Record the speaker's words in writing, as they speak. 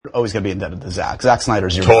always going to be indebted to Zack. Zack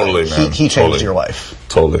Snyder's your Totally, life. man. He changed your life.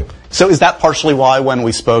 Totally. So is that partially why when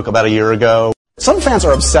we spoke about a year ago, some fans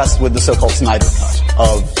are obsessed with the so-called Snyder cut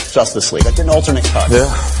of Justice League, like an alternate cut.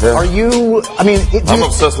 Yeah. Are you, I'm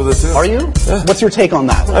obsessed with it too. Are you? Yeah. What's your take on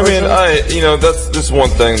that? That's just one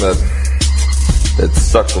thing that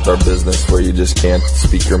sucks with our business where you just can't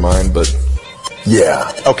speak your mind, but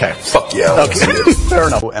yeah. Okay. Fuck yeah. Okay. Fair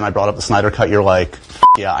enough. And I brought up the Snyder cut, you're like,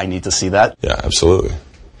 yeah, I need to see that. Yeah, absolutely.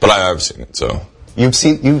 But I have seen it, so. I've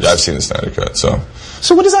seen the Snyder cut, so.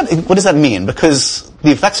 So what does that mean? Because the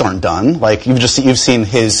effects aren't done. Like you've seen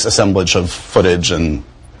his assemblage of footage and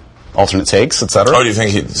alternate takes, etc. Oh, do you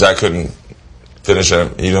think Zack couldn't finish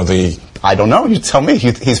it? You don't think he? I don't know. You tell me.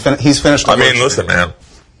 He's finished. Listen, man.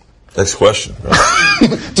 Next question.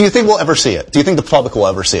 Do you think we'll ever see it? Do you think the public will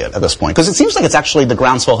ever see it at this point? Because it seems like it's actually the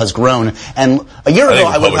groundswell has grown. And a year ago,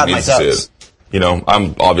 I would have had my doubts.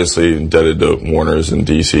 I'm obviously indebted to Warner's and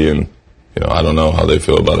DC, and I don't know how they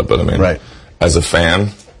feel about it, but right. As a fan,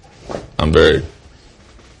 I'm very,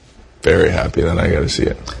 very happy that I got to see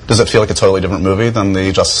it. Does it feel like a totally different movie than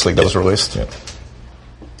the Justice League that was released? Yeah.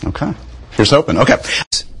 Okay. Here's hoping. Okay.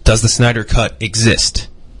 Does the Snyder Cut exist?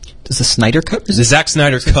 Does the Snyder Cut exist? The Zack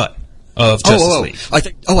Snyder Cut of Justice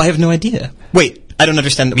League. I have no idea. Wait, I don't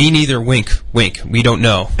understand. Me neither. Wink, wink. We don't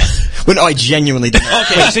know. Well, no, I genuinely don't know.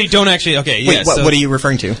 Okay, so you don't actually. Okay, yeah. Wait, what are you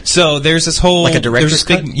referring to? So there's this whole like a director's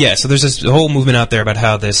cut. So there's this whole movement out there about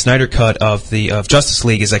how the Snyder Cut of Justice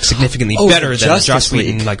League is like significantly better than the Joss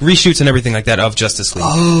Whedon like reshoots and everything like that of Justice League.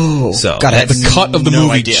 Oh, so God, the cut of the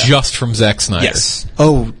movie just from Zack Snyder. Yes.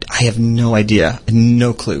 Oh, I have no idea.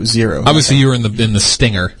 No clue. Zero. Obviously, you were in the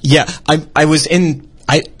stinger. Yeah, I was in.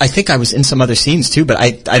 I think I was in some other scenes too, but I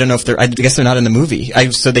don't know if I guess they're not in the movie.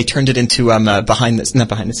 So they turned it into not behind the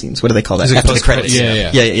scenes. What do they call that? After the credits.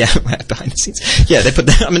 Yeah. Behind the scenes. Yeah, they put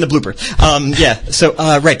that. I'm in the blooper. So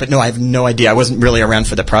right, but no, I have no idea. I wasn't really around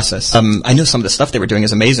for the process. I know some of the stuff they were doing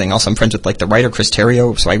is amazing. Also, I'm friends with like the writer Chris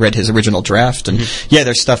Terrio, so I read his original draft, and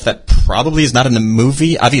there's stuff that probably is not in the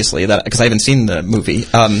movie. Obviously, that because I haven't seen the movie.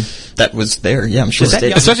 That was there. Yeah, I'm sure.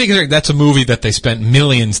 Especially because that's a movie that they spent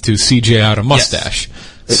millions to CGI out a mustache. Yes.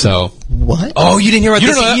 So what? Oh, you didn't hear about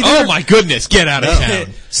this either? Oh my goodness! Get out of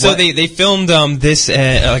town. So they filmed this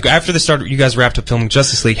like after the start. You guys wrapped up filming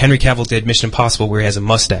Justice League. Henry Cavill did Mission Impossible, where he has a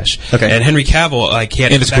mustache. Okay. And Henry Cavill he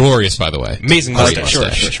had and it's glorious, by the way. Amazing mustache.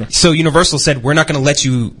 Sure. So Universal said we're not going to let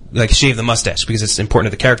you shave the mustache because it's important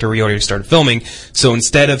to the character. We already started filming. So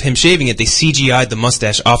instead of him shaving it, they CGI'd the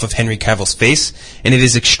mustache off of Henry Cavill's face, and it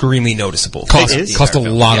is extremely noticeable. Cost a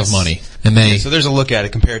lot of money, and so there's a look at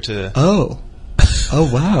it compared to. Oh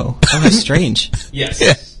wow! Oh, how strange. Yes.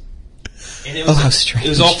 Yeah. And it was, how strange! It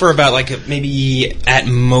was all for about maybe at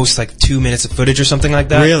most 2 minutes of footage or something like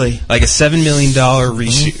that. Really? Like a $7 million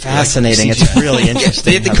reshoot. Fascinating. It's really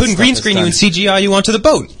interesting. They couldn't green screen you and CGI you onto the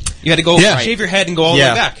boat. You had to go shave your head and go all the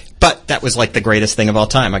way back. But that was the greatest thing of all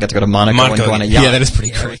time. I got to go to Monaco and go on a yacht. Yeah, that is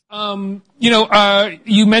pretty great.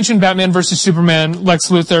 You mentioned Batman versus Superman, Lex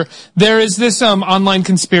Luthor. There is this online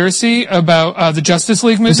conspiracy about the Justice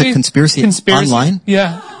League movie. There's a conspiracy online?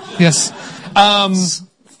 Yeah. Yes.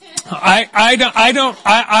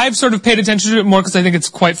 I've sort of paid attention to it more because I think it's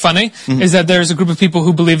quite funny. Mm-hmm. Is that there's a group of people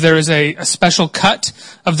who believe there is a special cut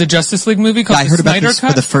of the Justice League movie called the Snyder Cut. I heard about this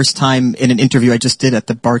for the first time in an interview I just did at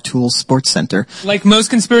the Bartool Sports Center. Like most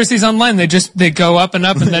conspiracies online, they go up and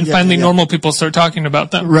up, and then finally normal people start talking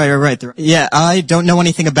about them. Right. Yeah, I don't know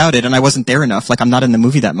anything about it, and I wasn't there enough. I'm not in the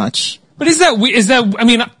movie that much. But is that, I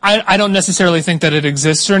mean, I don't necessarily think that it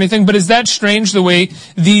exists or anything, but is that strange the way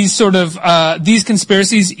these sort of, these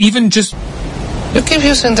conspiracies even just... You keep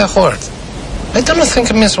using the word. I don't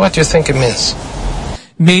think it means what you think it means.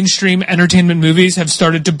 Mainstream entertainment movies have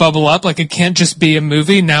started to bubble up. It can't just be a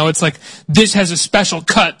movie. Now it's this has a special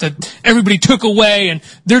cut that everybody took away, and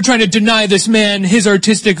they're trying to deny this man his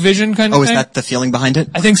artistic vision kind of thing. Oh, is that the feeling behind it?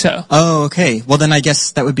 I think so. Oh, okay. Well, then I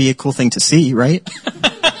guess that would be a cool thing to see, right?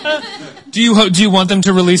 Do you want them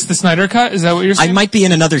to release the Snyder Cut? Is that what you're saying? I might be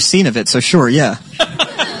in another scene of it, so sure, yeah.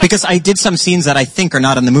 Because I did some scenes that I think are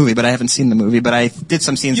not in the movie, but I haven't seen the movie. But I did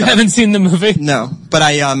some scenes. You haven't seen the movie? No, but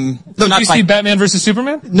I No, not. You see Batman versus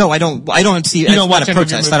Superman? No, I don't. I don't see. You don't watch a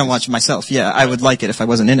protest. I don't watch it myself. Yeah, I would like it if I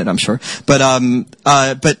wasn't in it. I'm sure. But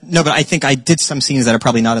I think I did some scenes that are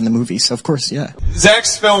probably not in the movie. So of course, yeah.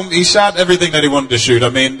 Zack's film, he shot everything that he wanted to shoot. I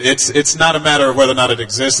mean, it's not a matter of whether or not it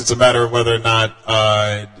exists. It's a matter of whether or not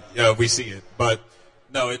we see it. But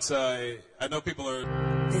no, it's. I know people are.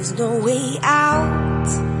 There's no way out.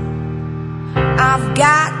 I've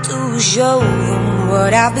got to show them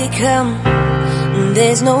what I've become.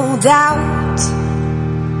 There's no doubt.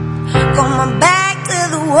 Got my back to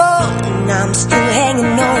the wall and I'm still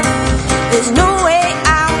hanging on. there's no way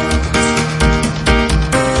out.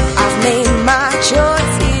 I've made my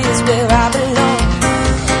choice, here's where I belong,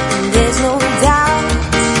 and there's no doubt.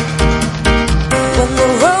 When the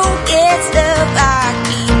road gets tough, I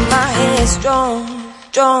keep my head strong,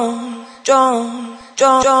 strong, strong.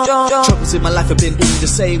 Troubles in my life have been all the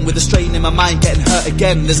same, with a strain in my mind, getting hurt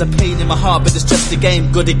again. There's a pain in my heart, but it's just a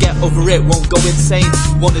game. Gotta get over it, won't go insane.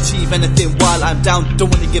 Won't achieve anything while I'm down. Don't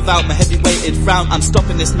wanna give out my heavy-weighted frown. I'm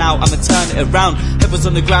stopping this now, I'ma turn it around. Heaven's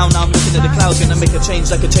on the ground, now I'm looking at the clouds. Gonna make a change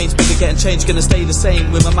like a change, bigger getting changed. Gonna stay the same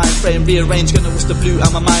with my mind frame rearranged. Gonna wash the blue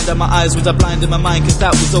out my mind and my eyes. Was I blind in my mind? Cause that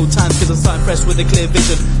was old times. Cause I'm starting fresh with a clear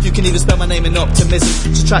vision. You can even spell my name in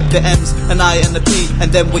optimism. Subtract the M's, an I and the P, and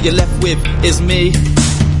then what you're left with is me.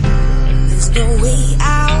 There's no way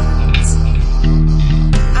out.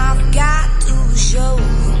 I've got to show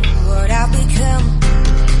them what I've become.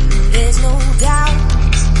 There's no doubt.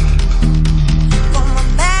 From my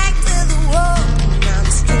back to the wall, and I'm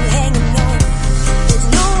still hanging on. There's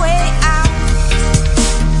no way out.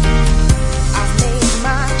 I've made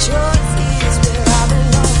my choice, here's where I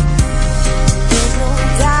belong. There's no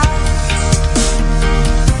doubt.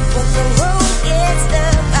 When the road gets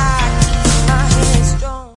tough, I keep my head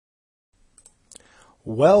strong.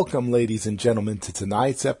 Welcome, ladies and gentlemen, to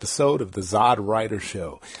tonight's episode of the Zod Ryder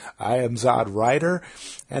Show. I am Zod Ryder,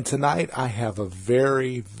 and tonight I have a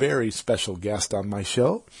very, very special guest on my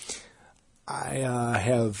show. I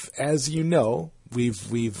have, as you know,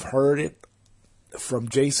 we've heard it from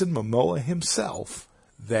Jason Momoa himself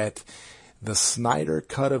that the Snyder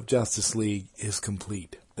Cut of Justice League is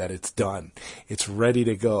complete. That it's done. It's ready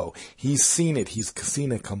to go. He's seen it. He's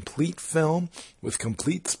seen a complete film with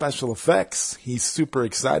complete special effects. He's super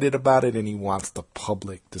excited about it, and he wants the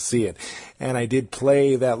public to see it. And I did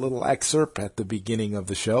play that little excerpt at the beginning of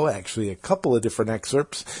the show, actually a couple of different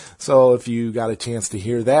excerpts. So if you got a chance to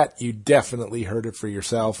hear that, you definitely heard it for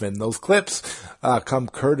yourself. And those clips come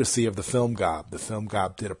courtesy of the Film Gob. The Film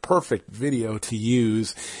Gob did a perfect video to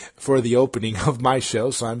use for the opening of my show,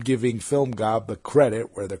 so I'm giving Film Gob the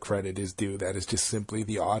credit where the credit is due. That is just simply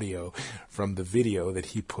the audio from the video that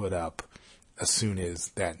he put up as soon as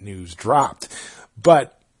that news dropped.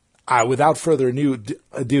 But without further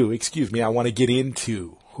ado, I want to get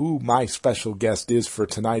into who my special guest is for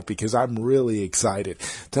tonight, because I'm really excited.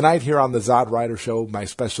 Tonight here on the Zod Ryder Show, my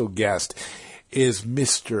special guest is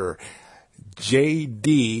Mr.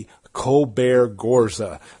 J.D. Colbert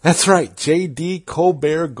Gorza. That's right, J.D.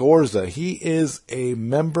 Colbert Gorza. He is a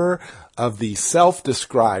member of the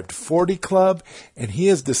self-described 40 Club, and he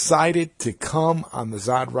has decided to come on the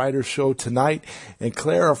Zod Ryder Show tonight and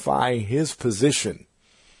clarify his position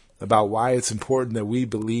about why it's important that we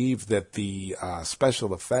believe that the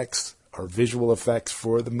special effects or visual effects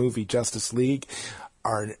for the movie Justice League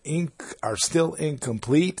are still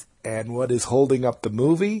incomplete, and what is holding up the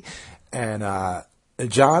movie. And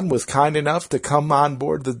John was kind enough to come on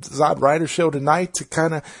board the Zod Ryder Show tonight to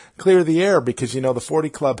kind of clear the air, because, you know, the 40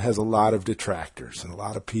 Club has a lot of detractors and a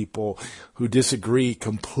lot of people who disagree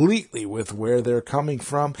completely with where they're coming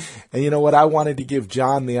from. And you know what? I wanted to give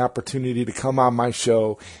John the opportunity to come on my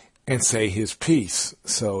show and say his piece.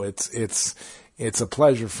 So it's a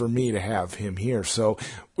pleasure for me to have him here. So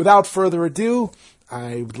without further ado,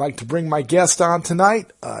 I would like to bring my guest on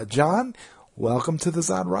tonight. John, welcome to the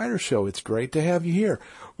Zod Ryder Show. It's great to have you here.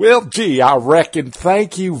 Well, gee, I reckon.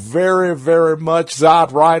 Thank you very, very much,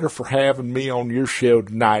 Zod Ryder, for having me on your show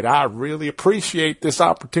tonight. I really appreciate this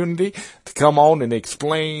opportunity to come on and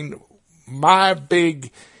explain my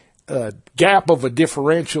big gap of a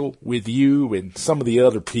differential with you and some of the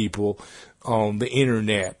other people on the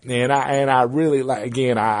internet. And I really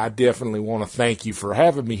I definitely want to thank you for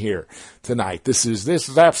having me here tonight. This is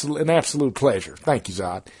an absolute pleasure. Thank you,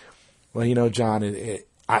 Zod. Well, you know, John, it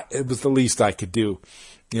was the least I could do.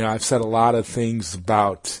 You know, I've said a lot of things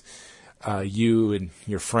about you and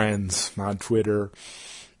your friends on Twitter,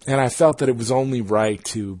 and I felt that it was only right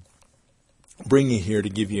to bring you here to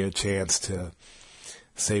give you a chance to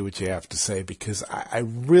say what you have to say, because I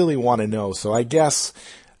really want to know. So I guess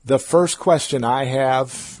the first question I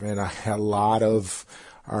have, and a lot of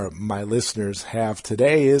my listeners have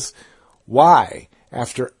today, is why,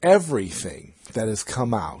 after everything that has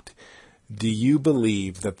come out, do you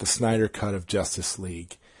believe that the Snyder Cut of Justice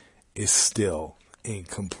League is still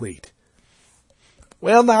incomplete?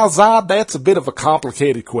 Well, now, Zod, that's a bit of a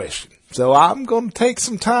complicated question. So I'm going to take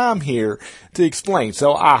some time here to explain.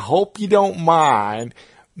 So I hope you don't mind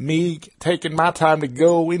me taking my time to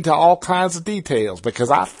go into all kinds of details, because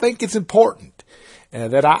I think it's important.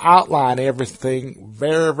 and that I outline everything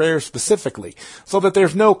very, very specifically so that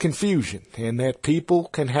there's no confusion and that people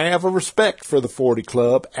can have a respect for the 40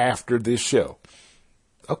 Club after this show.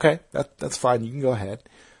 Okay, that's fine. You can go ahead.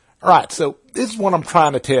 All right, so this is what I'm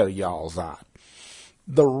trying to tell y'all, Zod.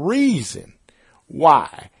 The reason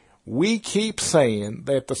why we keep saying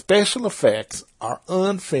that the special effects are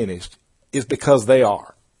unfinished is because they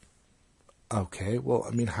are. Okay, well,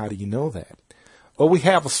 I mean, how do you know that? Well, we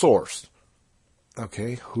have a source.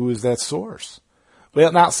 Okay, who is that source?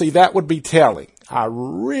 Well, now, see, that would be telling. I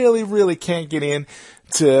really, really can't get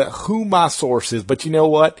into who my source is, but you know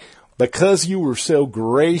what? Because you were so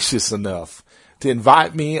gracious enough to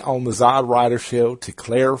invite me on the Zod Rider Show to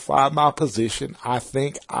clarify my position, I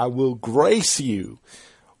think I will grace you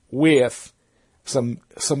with some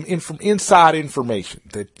inside information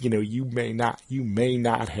that, you may not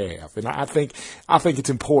have. And I think it's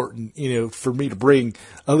important, for me to bring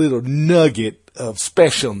a little nugget of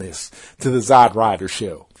specialness to the Zod Rider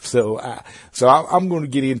Show. So I'm going to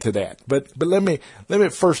get into that. But let me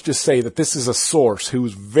first just say that this is a source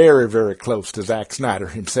who's very, very close to Zack Snyder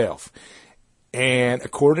himself. And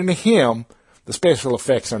according to him, the special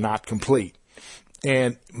effects are not complete.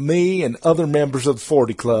 And me and other members of the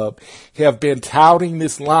 40 Club have been touting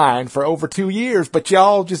this line for over 2 years, but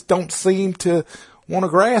y'all just don't seem to want to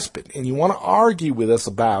grasp it. And you want to argue with us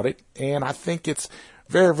about it. And I think it's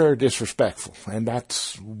very, very disrespectful. And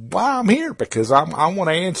that's why I'm here, because I want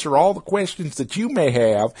to answer all the questions that you may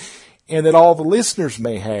have and that all the listeners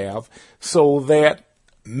may have, so that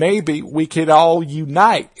maybe we could all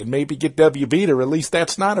unite and maybe get WB to release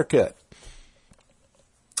that Snyder Cut.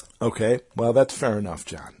 Okay, well, that's fair enough,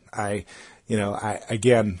 John.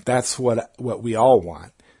 Again, that's what we all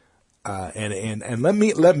want. And let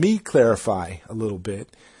me clarify a little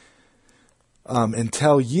bit, and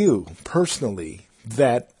tell you personally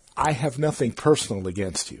that I have nothing personal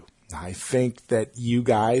against you. I think that you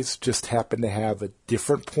guys just happen to have a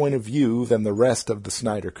different point of view than the rest of the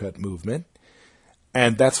Snyder Cut movement.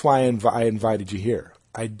 And that's why I invited you here.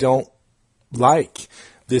 I don't like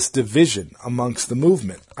this division amongst the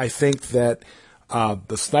movement. I think that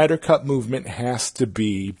the Snyder Cut movement has to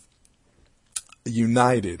be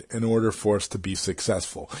united in order for us to be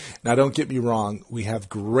successful. Now, don't get me wrong. We have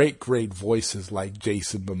great, great voices like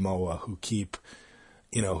Jason Momoa who keep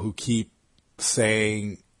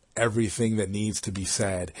saying everything that needs to be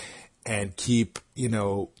said and keep,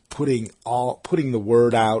 putting the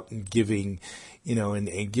word out and giving,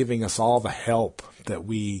 and giving us all the help that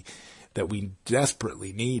we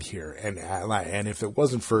desperately need here. And if it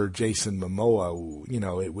wasn't for Jason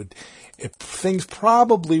Momoa, things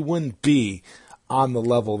probably wouldn't be on the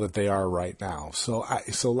level that they are right now. So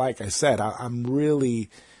like I said, I'm really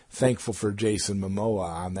thankful for Jason Momoa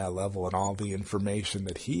on that level and all the information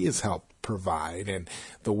that he has helped provide, and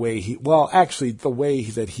the way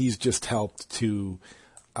that he's just helped to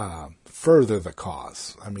further the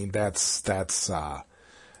cause. I mean, that's the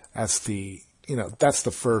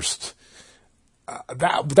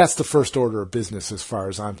first order of business as far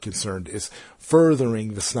as I'm concerned, is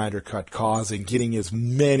furthering the Snyder Cut cause and getting as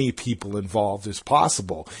many people involved as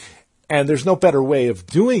possible. And there's no better way of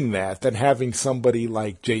doing that than having somebody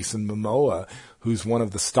like Jason Momoa, who's one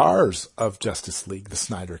of the stars of Justice League, the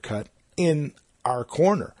Snyder Cut, in our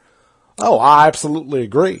corner. Oh, I absolutely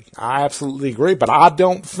agree. But I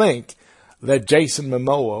don't think that Jason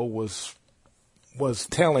Momoa was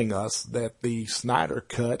telling us that the Snyder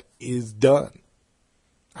Cut is done.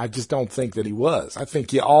 I just don't think that he was. I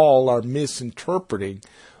think you all are misinterpreting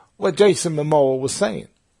what Jason Momoa was saying.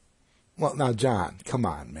 Well, now, John, come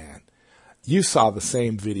on, man. You saw the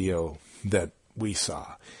same video that we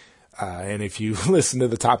saw. And if you listen to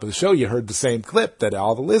the top of the show, you heard the same clip that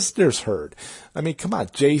all the listeners heard. I mean, come on.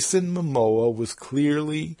 Jason Momoa was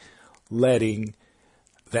clearly letting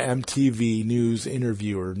the MTV News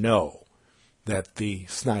interviewer know that the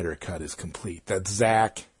Snyder Cut is complete, that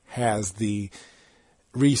Zack has the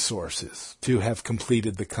resources to have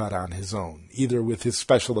completed the cut on his own, either with his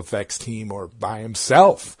special effects team or by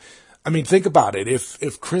himself. I mean, think about it.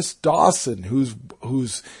 If Chris Dawson,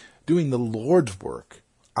 who's doing the Lord's work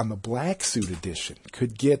on the Black Suit edition, can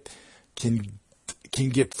get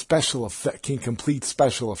special effect, can complete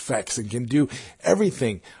special effects, and can do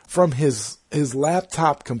everything from his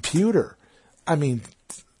laptop computer. I mean,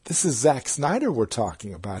 this is Zack Snyder we're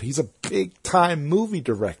talking about. He's a big time movie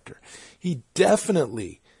director. He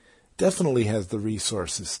definitely has the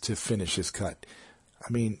resources to finish his cut.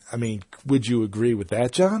 I mean, would you agree with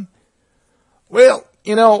that, John? Well,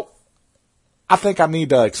 I think I need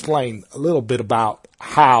to explain a little bit about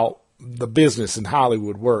how the business in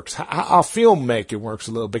Hollywood works, how filmmaking works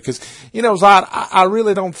a little, because, Zod, I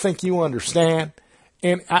really don't think you understand,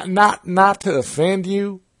 and not to offend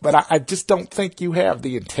you, but I just don't think you have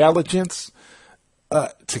the intelligence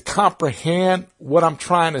to comprehend what I'm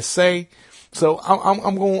trying to say. So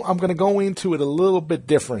I'm going to go into it a little bit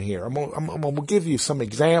different here. I'm going to give you some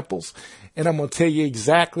examples, and I'm going to tell you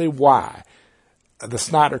exactly why the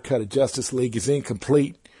Snyder Cut of Justice League is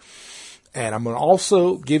incomplete. And I'm going to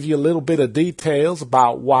also give you a little bit of details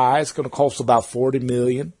about why it's going to cost about $40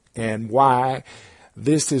 million and why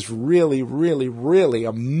this is really, really, really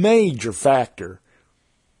a major factor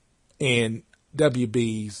in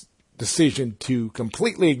WB's decision to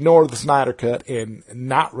completely ignore the Snyder Cut and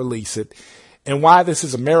not release it, and why this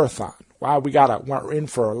is a marathon. Why we're in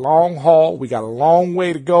for a long haul. We got a long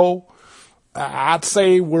way to go. I'd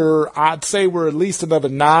say we're at least another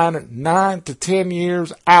 9 to 10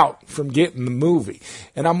 years out from getting the movie,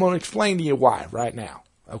 and I'm going to explain to you why right now.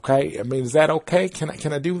 Okay, I mean, is that okay? Can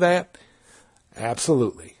I do that?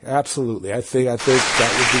 Absolutely. I think that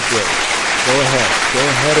would be great. Go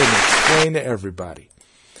ahead and explain to everybody.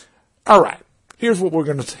 All right, here's where we're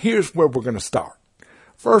gonna start.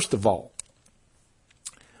 First of all,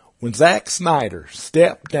 when Zack Snyder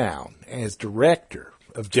stepped down as director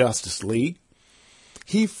of Justice League,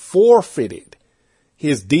 he forfeited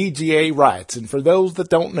his DGA rights. And for those that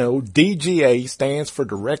don't know, DGA stands for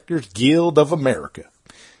Directors Guild of America.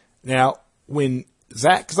 Now, when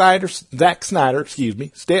Zack Snyder,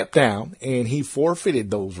 stepped down and he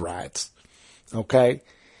forfeited those rights, okay,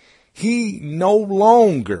 he no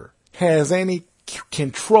longer has any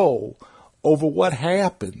control over what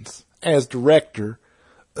happens as director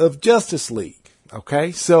of Justice League.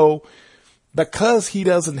 Okay, so because he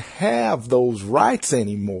doesn't have those rights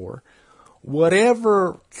anymore,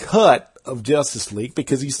 whatever cut of Justice League,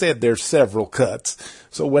 because he said there's several cuts,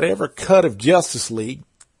 so whatever cut of Justice League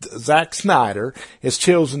Zack Snyder has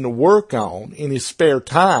chosen to work on in his spare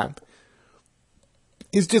time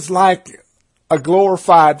is just like a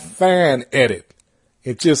glorified fan edit.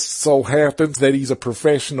 It just so happens that he's a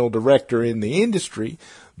professional director in the industry,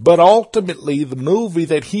 but ultimately the movie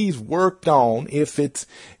that he's worked on, if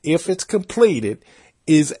it's completed,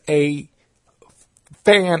 is a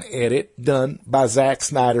fan edit done by Zack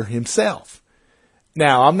Snyder himself.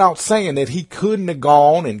 Now, I'm not saying that he couldn't have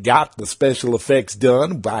gone and got the special effects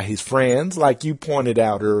done by his friends, like you pointed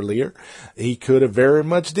out earlier. He could have very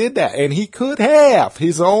much did that, and he could have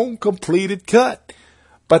his own completed cut.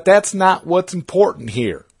 But that's not what's important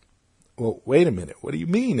here. Well, wait a minute. What do you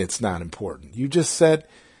mean it's not important? You just said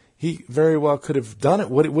he very well could have done it.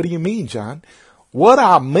 What do you mean, John? What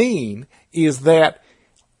I mean is that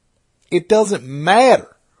it doesn't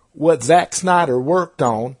matter what Zack Snyder worked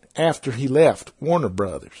on after he left Warner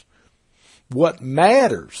Brothers. What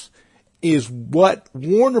matters is what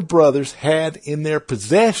Warner Brothers had in their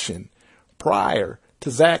possession prior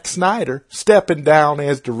to Zack Snyder stepping down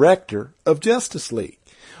as director of Justice League.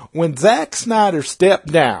 When Zack Snyder stepped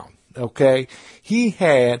down, okay, he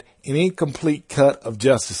had an incomplete cut of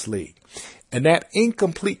Justice League. And that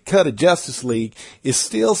incomplete cut of Justice League is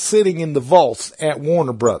still sitting in the vaults at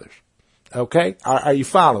Warner Brothers. Okay? Are you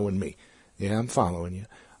following me? Yeah, I'm following you.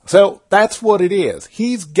 So that's what it is.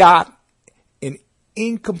 He's got an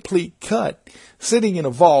incomplete cut sitting in a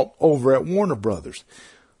vault over at Warner Brothers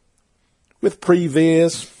with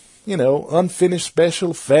previs, unfinished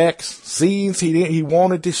special effects, scenes he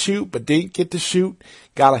wanted to shoot but didn't get to shoot.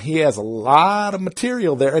 He has a lot of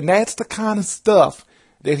material there, and that's the kind of stuff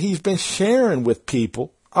that he's been sharing with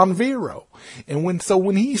people on Vero. And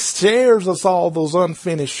when he shares us all those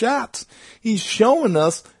unfinished shots, he's showing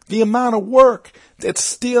us the amount of work that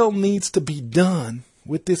still needs to be done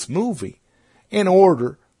with this movie in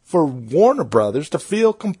order for Warner Brothers to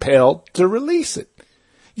feel compelled to release it.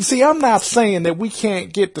 You see, I'm not saying that we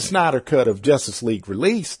can't get the Snyder Cut of Justice League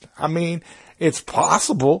released. I mean, it's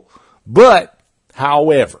possible, but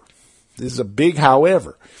however, this is a big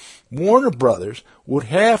however, Warner Brothers would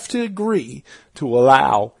have to agree to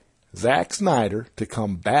allow Zack Snyder to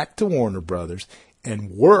come back to Warner Brothers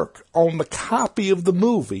and work on the copy of the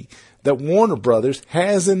movie that Warner Brothers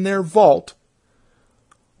has in their vault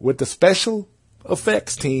with the special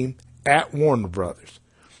effects team at Warner Brothers.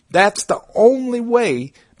 That's the only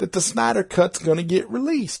way that the Snyder Cut's going to get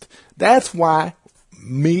released. That's why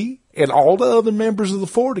me and all the other members of the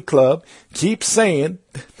 40 Club keep saying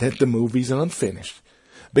that the movie's unfinished.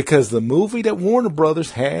 Because the movie that Warner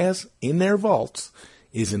Brothers has in their vaults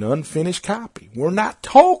is an unfinished copy. We're not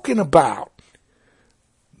talking about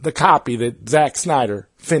the copy that Zack Snyder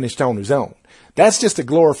finished on his own. That's just a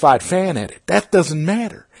glorified fan edit. That doesn't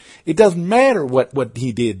matter. It doesn't matter what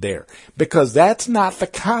he did there, because that's not the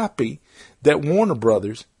copy that Warner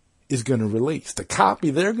Brothers is going to release. The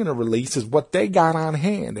copy they're going to release is what they got on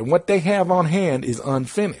hand, and what they have on hand is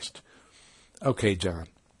unfinished. Okay, John,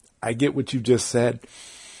 I get what you just said.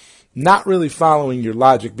 Not really following your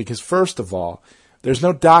logic, because first of all, there's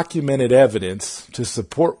no documented evidence to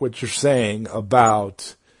support what you're saying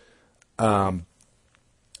about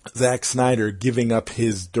Zack Snyder giving up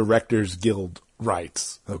his Directors Guild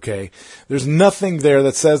rights. Okay, there's nothing there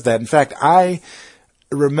that says that. In fact, I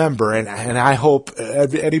remember, and I hope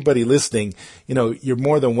anybody listening, you're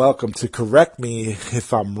more than welcome to correct me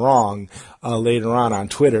if I'm wrong later on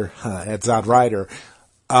Twitter at ZodWriter.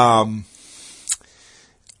 I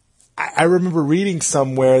remember reading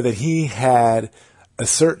somewhere that he had a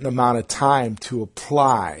certain amount of time to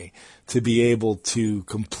apply to be able to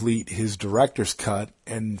complete his director's cut.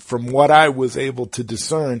 And from what I was able to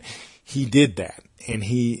discern, he did that. And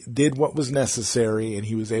he did what was necessary, and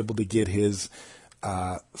he was able to get his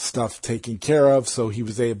stuff taken care of, so he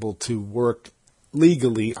was able to work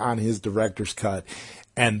legally on his director's cut.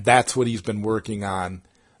 And that's what he's been working on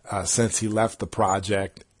since he left the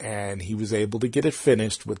project, and he was able to get it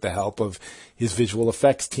finished with the help of his visual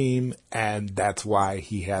effects team, and that's why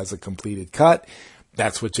he has a completed cut.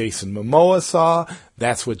 That's what Jason Momoa saw.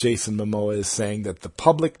 That's what Jason Momoa is saying that the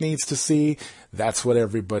public needs to see. That's what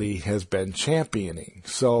everybody has been championing.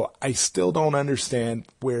 So I still don't understand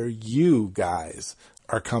where you guys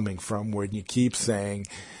are coming from when you keep saying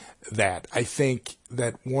that. I think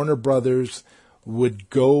that Warner Brothers would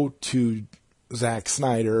go to Zack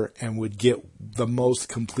Snyder and would get the most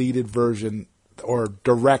completed version or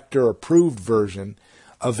director approved version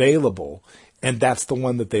available, and that's the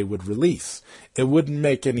one that they would release. It wouldn't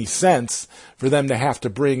make any sense for them to have to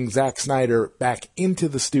bring Zack Snyder back into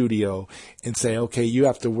the studio and say, okay, you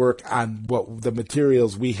have to work on what the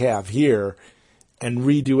materials we have here and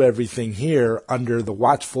redo everything here under the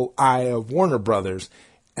watchful eye of Warner Brothers.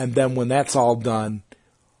 And then when that's all done,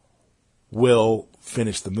 we'll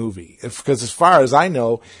finish the movie. Because as far as I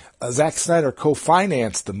know, Zack Snyder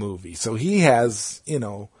co-financed the movie. So he has,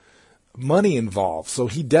 money involved. So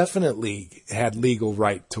he definitely had legal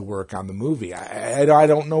right to work on the movie. I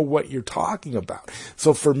don't know what you're talking about.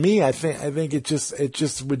 So for me, I think it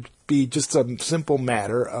just would be just a simple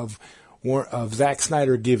matter of Zack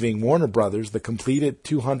Snyder giving Warner Brothers the completed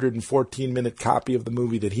 214-minute copy of the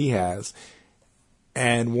movie that he has,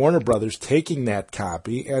 and Warner Brothers taking that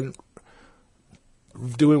copy and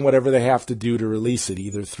doing whatever they have to do to release it,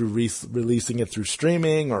 either through releasing it through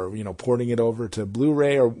streaming or, porting it over to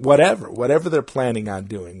Blu-ray or whatever they're planning on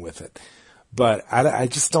doing with it. But I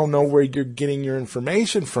just don't know where you're getting your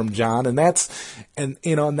information from, John. And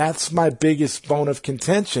that's my biggest bone of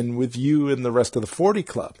contention with you and the rest of the 40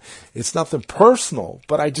 Club. It's nothing personal,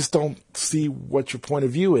 but I just don't see what your point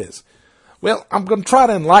of view is. Well, I'm going to try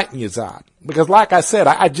to enlighten you, Zod, because like I said,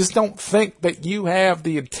 I just don't think that you have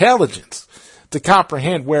the intelligence to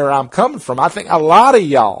comprehend where I'm coming from. I think a lot of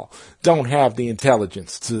y'all don't have the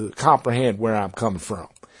intelligence to comprehend where I'm coming from.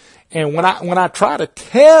 And when I try to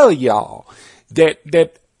tell y'all that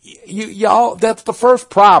y'all, that's the first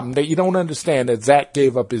problem, that you don't understand that Zack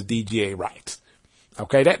gave up his DGA rights.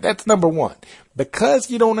 Okay, that's number one. Because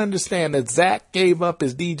you don't understand that Zack gave up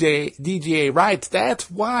his DGA rights, that's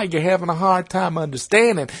why you're having a hard time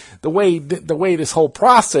understanding the way this whole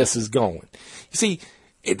process is going. You see,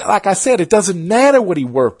 like I said, it doesn't matter what he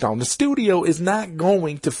worked on. The studio is not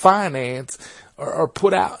going to finance or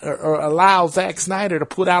put out or allow Zack Snyder to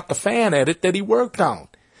put out the fan edit that he worked on.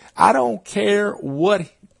 I don't care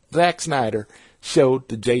what Zack Snyder showed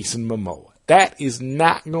to Jason Momoa. That is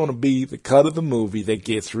not going to be the cut of the movie that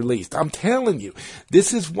gets released. I'm telling you,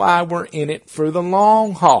 this is why we're in it for the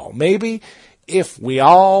long haul. Maybe if we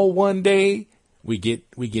all one day we get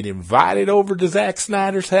invited over to Zack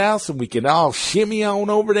Snyder's house and we can all shimmy on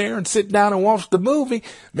over there and sit down and watch the movie,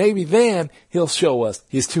 maybe then he'll show us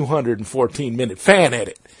his 214-minute fan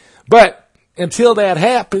edit. But until that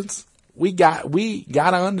happens, we got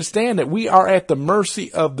to understand that we are at the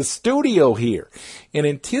mercy of the studio here. And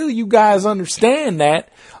until you guys understand that,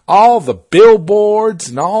 all the billboards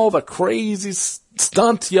and all the crazy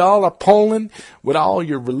stunts y'all are pulling with all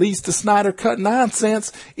your release the Snyder Cut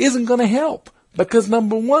nonsense isn't going to help. Because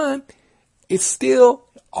number one, it still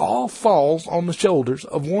all falls on the shoulders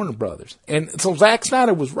of Warner Brothers. And so Zack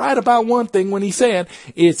Snyder was right about one thing when he said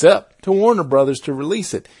it's up to Warner Brothers to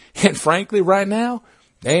release it. And frankly, right now,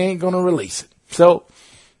 they ain't going to release it. So,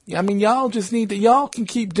 y'all just y'all can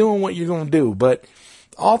keep doing what you're going to do. But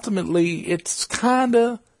ultimately, it's kind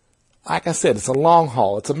of, like I said, it's a long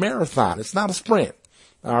haul. It's a marathon. It's not a sprint.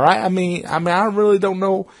 All right? I really don't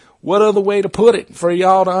know what other way to put it for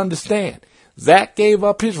y'all to understand? Zack gave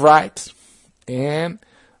up his rights, and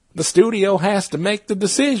the studio has to make the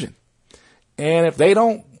decision. And if they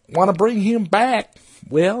don't want to bring him back,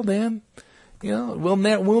 well then,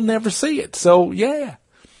 we'll never see it. So yeah,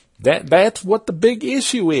 that's what the big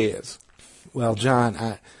issue is. Well,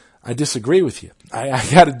 John, I disagree with you. I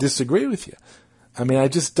got to disagree with you. I mean, I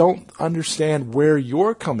just don't understand where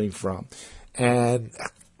you're coming from. And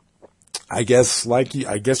I guess what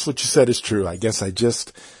you said is true. I guess I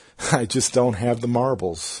just don't have the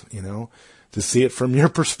marbles, to see it from your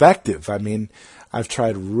perspective. I mean, I've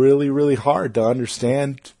tried really, really hard to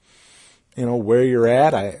understand, where you're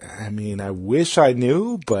at. I mean, I wish I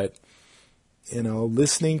knew, but,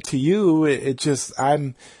 listening to you,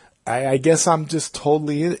 I guess I'm just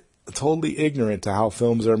totally ignorant to how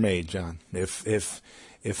films are made, John. If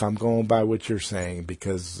I'm going by what you're saying,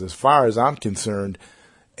 because as far as I'm concerned,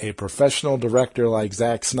 a professional director like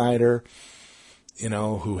Zack Snyder,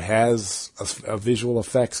 who has a visual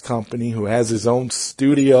effects company, who has his own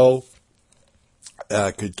studio,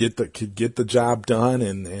 could get the job done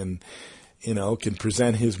and can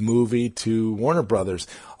present his movie to Warner Brothers.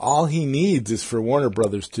 All he needs is for Warner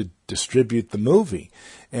Brothers to distribute the movie.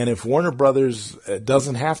 And if Warner Brothers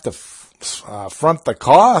doesn't have to front the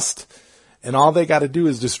cost, and all they got to do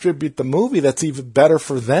is distribute the movie, that's even better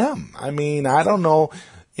for them. I mean, I don't know,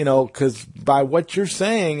 because by what you're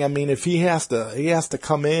saying, I mean, if he has to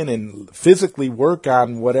come in and physically work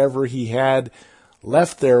on whatever he had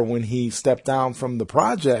left there when he stepped down from the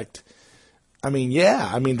project, I mean,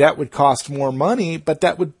 that would cost more money, but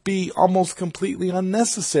that would be almost completely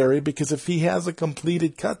unnecessary, because if he has a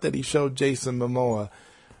completed cut that he showed Jason Momoa,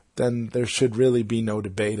 then there should really be no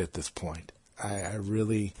debate at this point. I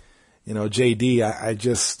really, JD,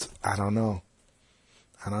 I don't know.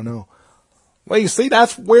 Well, you see,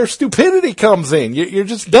 that's where stupidity comes in. You're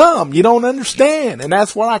just dumb. You don't understand. And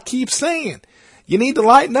that's what I keep saying. You need to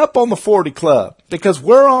lighten up on the 40 Club, because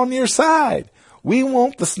we're on your side. We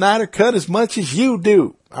want the Snyder Cut as much as you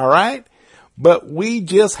do, all right? But we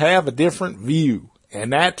just have a different view.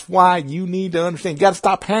 And that's why you need to understand. You got to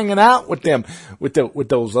stop hanging out with them, with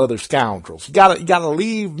those other scoundrels. You got to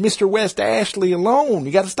leave Mr. West Ashley alone.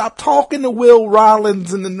 You got to stop talking to Will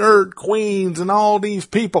Rollins and the Nerd Queens and all these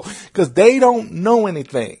people, because they don't know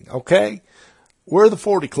anything. Okay, we're the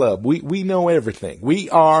 40 Club. We know everything. We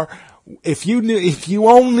are. If you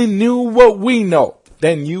only knew what we know,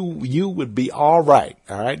 then you would be all right.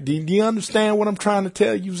 All right. Do you understand what I'm trying to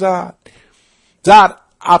tell you, Zod? Zod,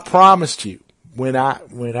 I promised you. When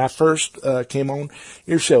I first came on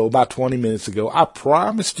your show about 20 minutes ago, I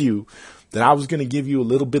promised you that I was going to give you a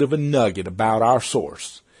little bit of a nugget about our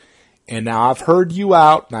source. And now I've heard you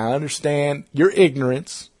out, and I understand your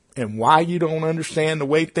ignorance and why you don't understand the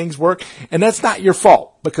way things work. And that's not your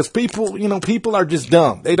fault, because people are just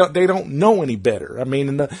dumb. They don't know any better. I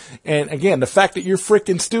mean, and again, the fact that you're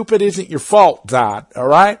freaking stupid isn't your fault, Zod. All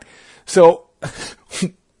right. So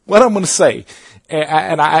what I'm going to say.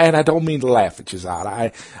 And I don't mean to laugh at you,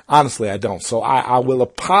 Zod. Honestly, I don't. So I will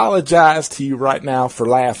apologize to you right now for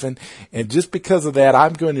laughing. And just because of that,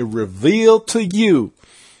 I'm going to reveal to you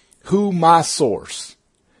who my source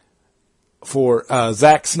for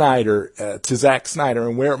Zack Snyder,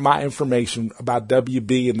 and where my information about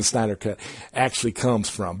WB and the Snyder Cut actually comes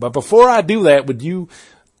from. But before I do that,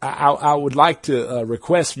 I would like to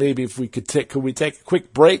request maybe if we could take a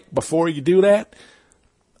quick break before you do that?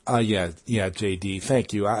 Yeah, JD,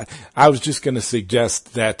 thank you. I was just going to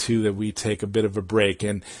suggest that too, that we take a bit of a break.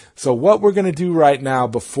 And so what we're going to do right now,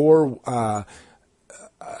 before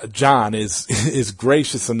John is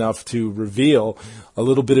gracious enough to reveal a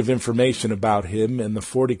little bit of information about him and the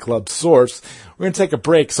 40 Club source, we're going to take a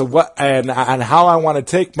break. So and how I want to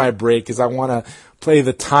take my break is I want to play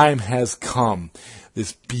The Time Has Come,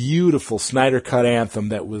 this beautiful Snyder Cut anthem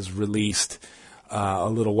that was released a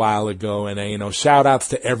little while ago. And, shout outs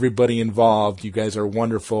to everybody involved. You guys are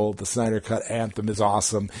wonderful. The Snyder Cut anthem is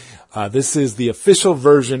awesome. This is the official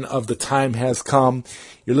version of The Time Has Come.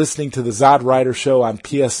 You're listening to the Zod Ryder Show on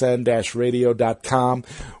psn-radio.com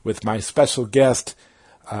with my special guest,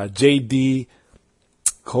 J.D.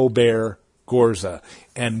 Colbert Gorza.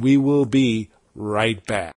 And we will be right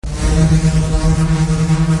back.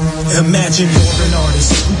 Imagine you're an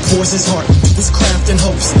artist who pours his heart into his craft and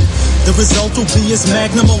hopes the result will be his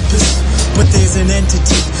magnum opus. But there's an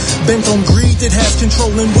entity bent on greed that has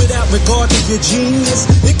control, and without regard to your genius,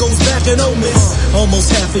 it goes back and omits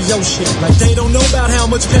almost half half of your shit. Like they don't know about how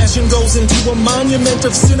much passion goes into a monument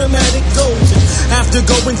of cinematic gold. And after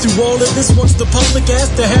going through all of this, once the public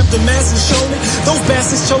asked to have the masses shown it, those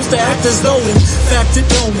bastards chose to act as though in fact it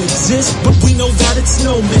don't exist, but we know that it's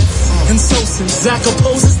no myth. And so since Zach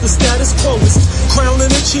opposes the status quo, his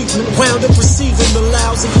crowning achievement wound up receiving the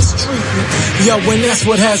lousiest treatment. Yo, and that's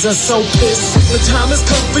what has us so pissed. The time has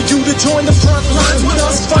come for you to join the front lines with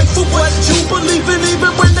us. Fight for what you believe in,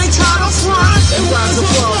 even when they try to front. And rise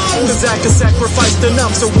above, cause Zach has sacrificed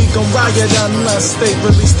enough, so we gon' riot unless they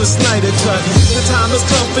release the Snyder Cut. The time has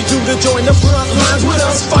come for you to join the front lines with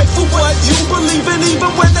us. Fight for what you believe in,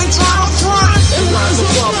 even when they try to front. And rise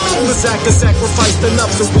above, cause Zach has sacrificed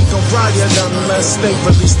enough, so we gon' riot unless they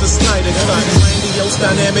release the Snyder Cut. Grandiose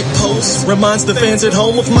dynamic pose reminds the fans at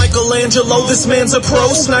home of Michelangelo. This man's a pro.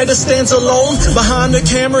 Snyder stands alone behind the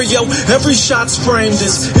camera, yo. Every shot's framed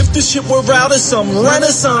as if this shit were out of some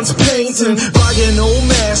Renaissance painting by an old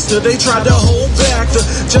master. They tried to hold back the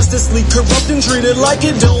Justice League, corrupt and treated like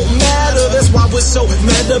it don't matter. That's why we're so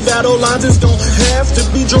mad the battle lines is gon' have to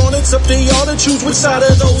be drawn. It's up to y'all to choose which side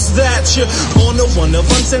of those that you're on. The one of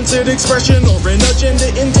uncensored expression or an agenda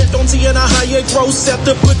intent on seeing a higher gross at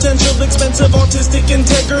the potential expense of artistic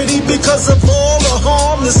integrity. Because of all the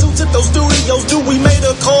harm the suits at those studios do, we made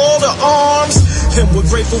a call to arms. And we're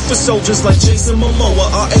grateful for soldiers like Jason Momoa,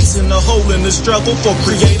 our ace in the hole in the struggle for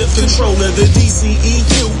creative control of the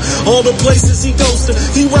DCEU. All the places he goes to,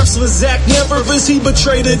 he reps for Zack. Never is he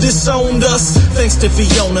betrayed or disowned us. Thanks to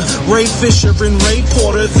Fiona, Ray Fisher, and Ray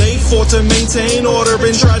Porter, they fought to maintain order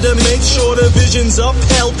and tried to make sure the vision's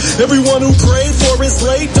upheld. Everyone who prayed for his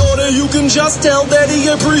late daughter, you can just tell that he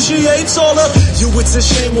appreciates all of you. It's a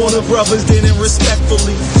shame Warner Brothers didn't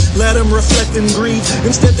respectfully let him reflect and grieve.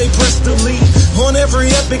 Instead they pressed delete on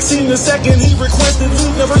every epic scene. The second he requested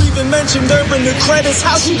leave, never even mentioned her in the credits.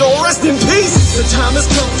 How she gon' rest in peace? The time has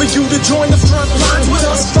come for you to join the front lines with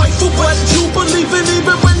us. Fight for what you believe in,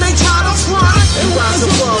 even when they try to front. And rise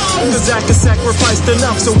above, cause Zack has sacrificed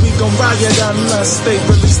enough, so we gon' riot unless they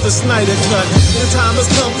release the Snyder Cut. The time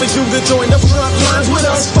has come for you to join the front lines with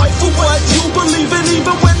us. Fight for what you believe in,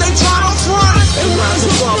 even when they try to front. And rise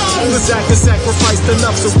above, cause Zack has sacrificed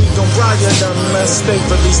enough, so we gon' riot unless they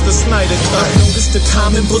release the Snyder Cut. I noticed the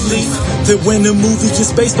common belief that when a movie is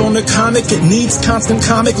based on a comic, it needs constant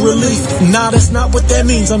comic relief. Nah, that's not what that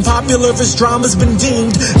means. Unpopular as drama's been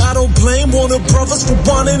deemed. I don't blame Warner Brothers for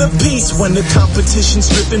wanting a piece when the competition's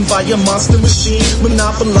driven by a monster machine,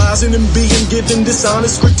 monopolizing and being given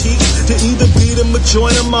dishonest critiques. To either beat them or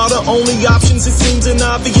join them are the only options. It seems an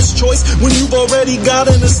obvious choice when you've already got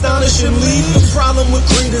an astonishing lead. The problem with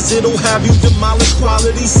greed is it'll have you demolish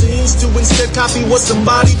quality scenes to instead copy what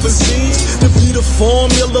somebody perceives to be the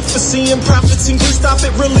formula for seeing profits increase. Stop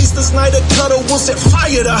it, release the Snyder Cut, or we'll set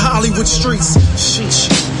fire to Hollywood streets. Sheesh.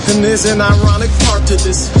 And there's an ironic part to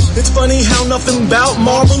this. It's funny how nothing about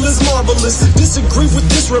Marvel is marvelous. Disagree with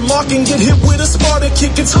this remark and get hit with a Sparta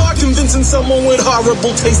kick. It's hard convincing someone with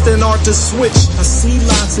horrible taste in art to switch. I see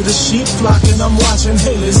lots of the sheep flock and I'm watching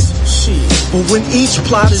haters. Shit. But when each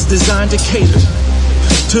plot is designed to cater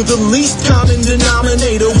to the least common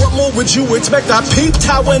denominator, what more would you expect? I peeped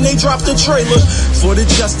how when they dropped the trailer for the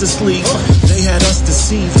Justice League, they had us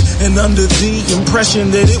deceived and under the impression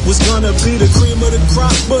that it was gonna be the cream of the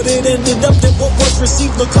crop, but it ended up that what was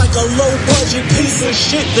received looked like a low budget piece of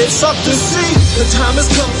shit that sucked to see. The time has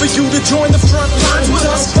come for you to join the front lines with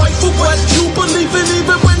us. Fight for what you believe in,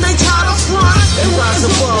 even when they try to front. And rise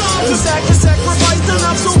above, cause Zack has sacrificed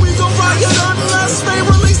enough, so we gon' riot unless they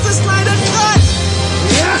release the Snyder Cut.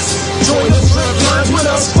 Yes! Join the front lines with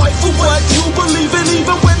us. Fight for what you believe in,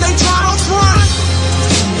 even when they try to front.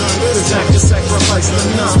 Zack has sacrificed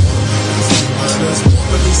enough.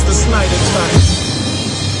 Release the Snyder Cut.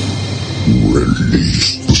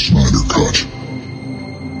 Release the Snyder Cut.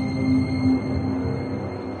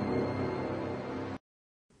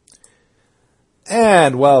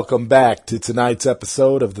 And welcome back to tonight's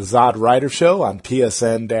episode of the Zod Writer Show on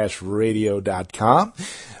psn-radio.com.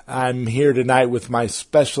 I'm here tonight with my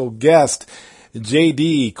special guest,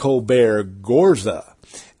 J.D. Colbert Gorza.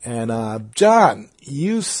 And John,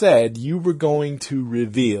 you said you were going to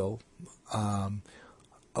reveal a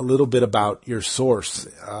little bit about your source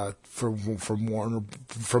from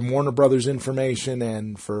Warner Brothers information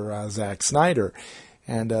and for Zack Snyder.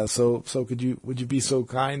 And so would you be so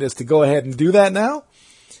kind as to go ahead and do that now?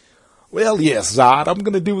 Well, yes, Zod, I'm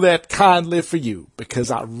going to do that kindly for you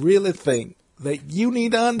because I really think that you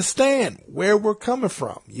need to understand where we're coming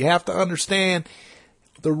from. You have to understand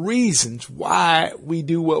the reasons why we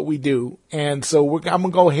do what we do. And so I'm going to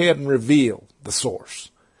go ahead and reveal the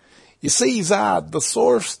source. You see, Zod, the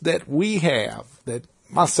source that we have, that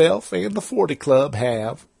myself and the 40 Club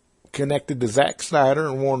have connected to Zack Snyder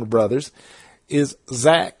and Warner Brothers is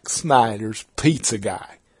Zack Snyder's pizza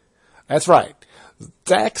guy. That's right.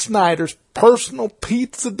 Zack Snyder's personal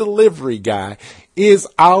pizza delivery guy is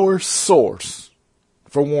our source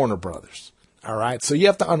for Warner Brothers. All right. So you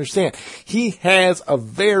have to understand, he has a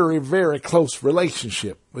very, very close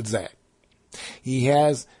relationship with Zack. He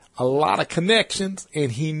has a lot of connections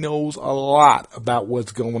and he knows a lot about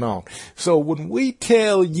what's going on. So when we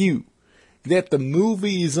tell you that the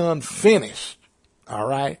movie is unfinished, all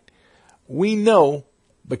right, we know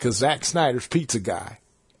because Zack Snyder's pizza guy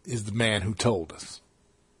is the man who told us.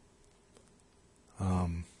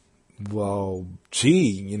 Well,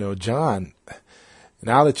 gee, John,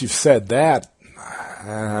 now that you've said that,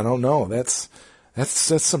 I don't know. That's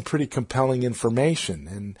some pretty compelling information.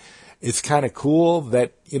 And it's kind of cool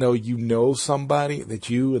that, somebody, that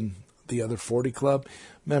you and the other 40 Club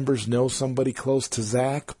members know somebody close to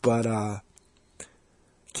Zack, but,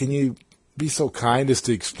 can you be so kind as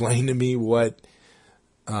to explain to me what,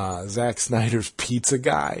 Zack Snyder's pizza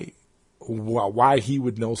guy, why he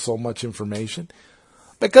would know so much information?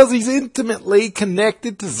 Because he's intimately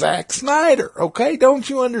connected to Zack Snyder, okay? Don't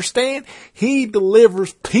you understand? He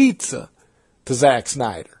delivers pizza to Zack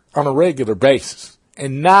Snyder on a regular basis.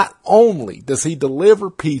 And not only does he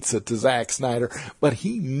deliver pizza to Zack Snyder, but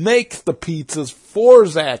he makes the pizzas for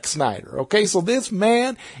Zack Snyder, okay? So this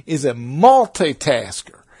man is a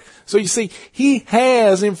multitasker. So you see, he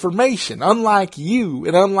has information. Unlike you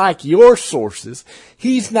and unlike your sources,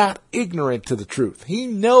 he's not ignorant to the truth. He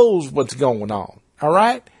knows what's going on. All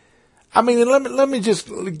right? I mean, let me just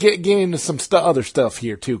get into some other stuff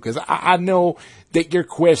here too, because I know that you're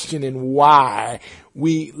questioning why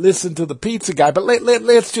we listen to the pizza guy, but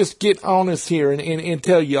let's just get honest here and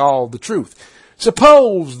tell you all the truth.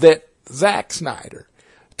 Suppose that Zack Snyder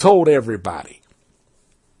told everybody,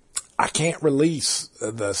 I can't release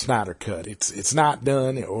the Snyder Cut. It's not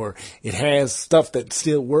done, or it has stuff that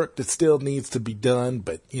still still needs to be done,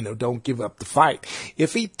 but, don't give up the fight.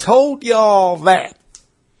 If he told y'all that,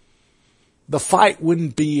 the fight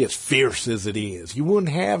wouldn't be as fierce as it is. You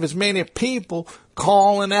wouldn't have as many people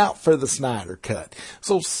calling out for the Snyder Cut.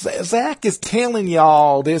 So Zack is telling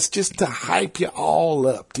y'all this just to hype you all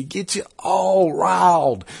up, to get you all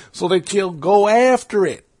riled, so that you'll go after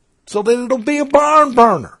it, so that it'll be a barn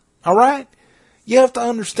burner. All right? You have to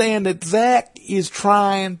understand that Zack is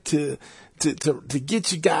trying to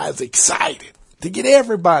get you guys excited, to get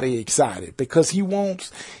everybody excited, because he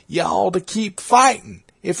wants y'all to keep fighting.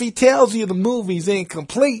 If he tells you the movie's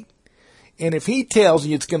incomplete, and if he tells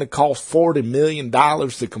you it's going to cost $40 million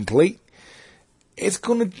to complete, it's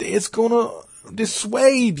going to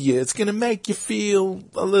dissuade you. It's going to make you feel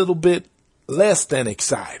a little bit less than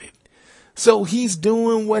excited. So he's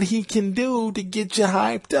doing what he can do to get you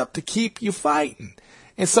hyped up, to keep you fighting.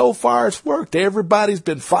 And so far it's worked. Everybody's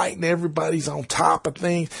been fighting. Everybody's on top of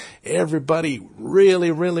things. Everybody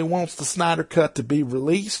really, really wants the Snyder Cut to be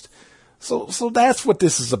released. So that's what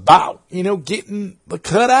this is about. Getting the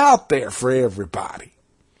cut out there for everybody.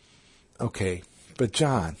 Okay. But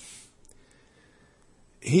John,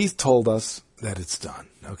 he's told us that it's done.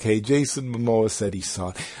 Okay, Jason Momoa said he saw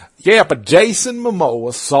it. Yeah, but Jason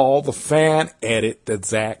Momoa saw the fan edit that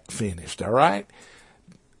Zack finished, all right?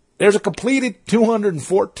 There's a completed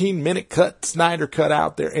 214-minute cut, Snyder Cut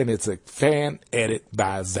out there, and it's a fan edit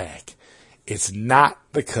by Zack. It's not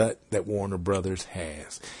the cut that Warner Brothers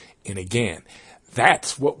has. And again,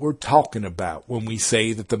 that's what we're talking about when we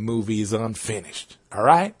say that the movie is unfinished, all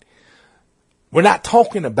right? We're not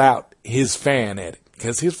talking about his fan edit,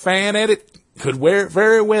 because his fan edit could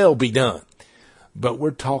very well be done. But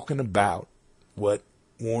we're talking about what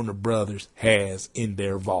Warner Brothers has in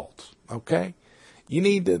their vaults, okay? You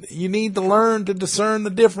need to learn to discern the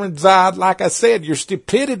difference, Zod. Like I said, your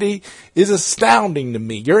stupidity is astounding to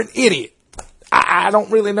me. You're an idiot. I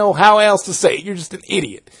don't really know how else to say it. You're just an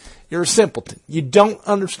idiot. You're a simpleton. You don't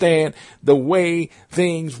understand the way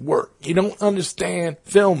things work. You don't understand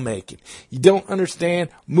filmmaking. You don't understand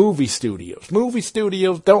movie studios. Movie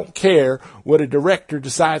studios don't care what a director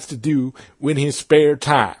decides to do in his spare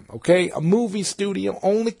time, okay? A movie studio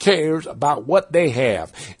only cares about what they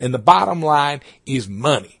have, and the bottom line is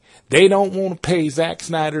money. They don't want to pay Zack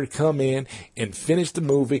Snyder to come in and finish the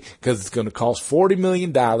movie because it's going to cost $40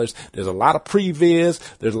 million. There's a lot of previs.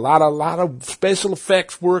 There's a lot of special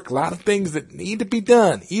effects work, a lot of things that need to be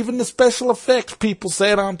done. Even the special effects people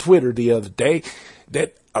said on Twitter the other day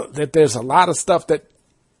that there's a lot of stuff that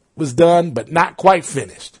was done but not quite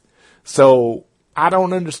finished. So I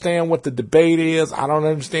don't understand what the debate is. I don't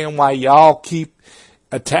understand why y'all keep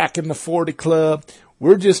attacking the 40 Club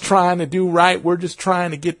We're just trying to do right. We're just trying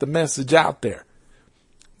to get the message out there.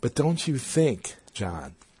 But don't you think,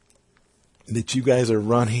 John, that you guys are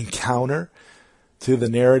running counter to the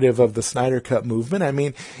narrative of the Snyder Cut movement? I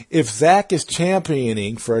mean, if Zack is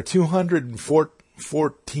championing for a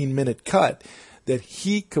 214-minute cut that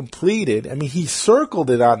he completed, I mean, he circled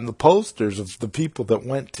it on the posters of the people that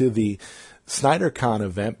went to the SnyderCon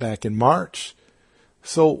event back in March.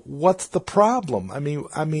 So what's the problem? I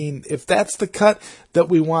mean, if that's the cut that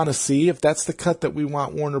we want to see, if that's the cut that we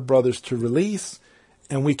want Warner Brothers to release,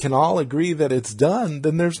 and we can all agree that it's done,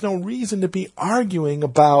 then there's no reason to be arguing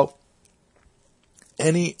about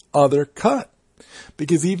any other cut.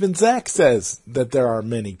 Because even Zack says that there are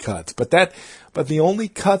many cuts. But the only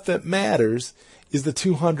cut that matters is the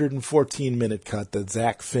 214-minute cut that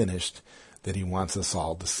Zack finished that he wants us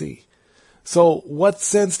all to see. So what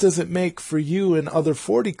sense does it make for you and other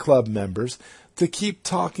 40 Club members to keep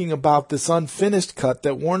talking about this unfinished cut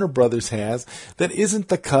that Warner Brothers has that isn't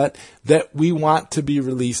the cut that we want to be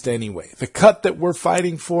released anyway? The cut that we're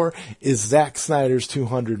fighting for is Zack Snyder's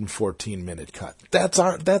 214-minute cut.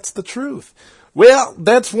 That's the truth. Well,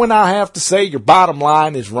 that's when I have to say your bottom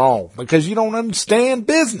line is wrong, because you don't understand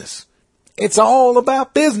business. It's all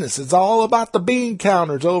about business. It's all about the bean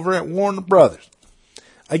counters over at Warner Brothers.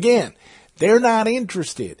 Again, they're not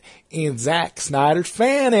interested in Zack Snyder's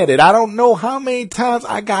fan edit. I don't know how many times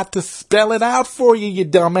I got to spell it out for you, you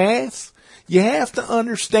dumbass. You have to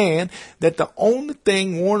understand that the only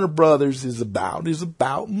thing Warner Brothers is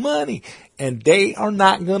about money. And they are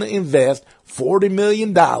not going to invest $40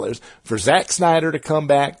 million for Zack Snyder to come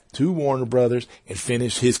back to Warner Brothers and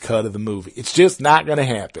finish his cut of the movie. It's just not going to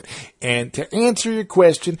happen. And to answer your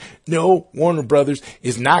question, no, Warner Brothers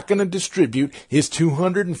is not going to distribute his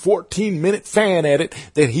 214-minute fan edit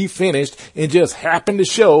that he finished and just happened to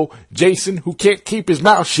show Jason, who can't keep his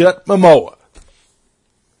mouth shut, Momoa.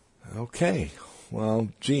 Okay. Well,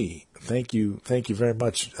 gee, thank you very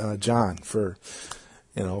much, John, for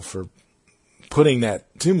putting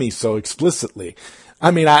that to me so explicitly.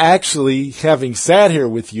 I mean, I actually, having sat here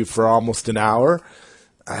with you for almost an hour,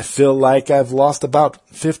 I feel like I've lost about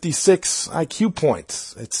 56 IQ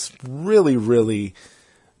points. It's really, really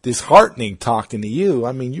disheartening talking to you.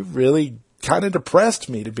 I mean, you really kind of depressed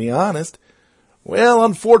me, to be honest. Well,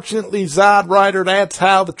 unfortunately, Zod Rider, that's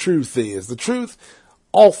how the truth is. The truth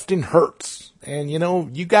often hurts. And,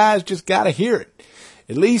 you guys just got to hear it.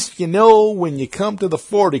 At least you know when you come to the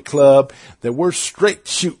 40 Club that we're straight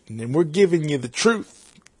shooting and we're giving you the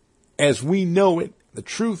truth as we know it. The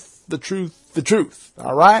truth, the truth, the truth.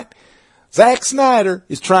 All right? Zack Snyder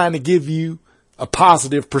is trying to give you a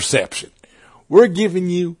positive perception. We're giving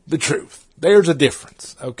you the truth. There's a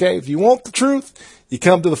difference. Okay? If you want the truth, you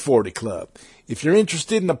come to the 40 Club. If you're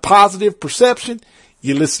interested in a positive perception,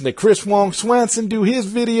 you listen to Chris Wong Swanson do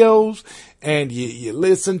his videos, and you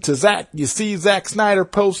listen to Zack, you see Zack Snyder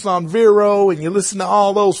posts on Vero, and you listen to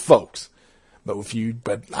all those folks. But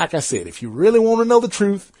like I said, if you really want to know the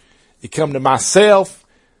truth, you come to myself.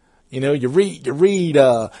 You read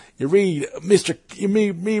Mr.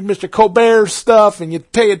 Colbert's stuff, and you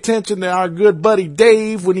pay attention to our good buddy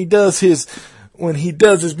Dave when he does his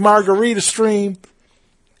margarita stream,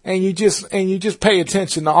 and you just pay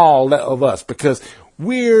attention to all of us, because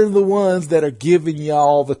we're the ones that are giving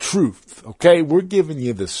y'all the truth, okay? We're giving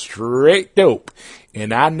you the straight dope.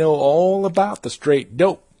 And I know all about the straight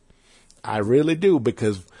dope. I really do,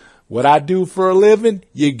 because what I do for a living,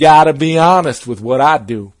 you gotta be honest with what I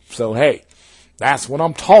do. So, hey, that's what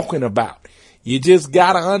I'm talking about. You just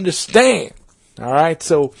gotta understand. All right?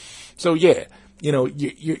 So yeah,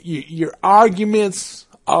 your arguments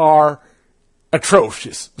are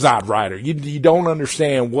atrocious, Zod Rider. You don't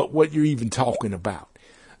understand what you're even talking about.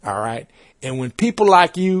 All right. And when people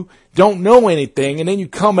like you don't know anything, and then you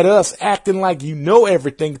come at us acting like you know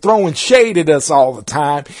everything, throwing shade at us all the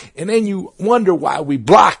time, and then you wonder why we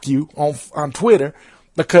block you on Twitter,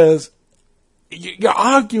 because you're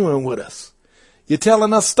arguing with us. You're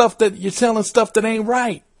telling stuff that ain't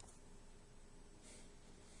right.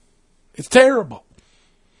 It's terrible.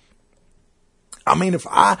 I mean,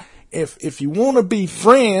 if you want to be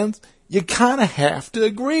friends, you kind of have to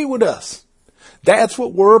agree with us. That's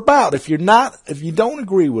what we're about. If you don't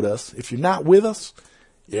agree with us, if you're not with us,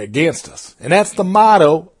 you're against us. And that's the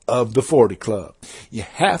motto of the 40 Club. You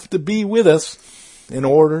have to be with us in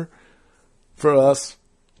order for us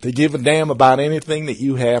to give a damn about anything that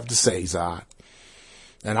you have to say, Zod.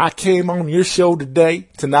 And I came on your show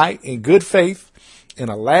tonight, in good faith, in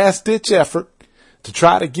a last-ditch effort to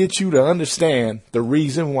try to get you to understand the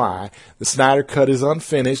reason why the Snyder Cut is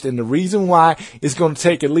unfinished, and the reason why it's going to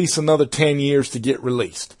take at least another 10 years to get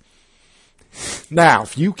released. Now,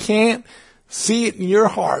 if you can't see it in your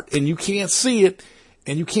heart, and you can't see it,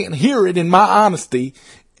 and you can't hear it in my honesty,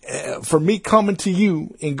 for me coming to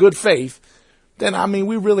you in good faith, then I mean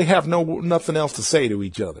we really have nothing else to say to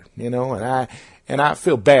each other, you know. And I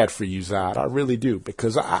feel bad for you, Zod. I really do,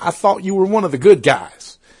 because I thought you were one of the good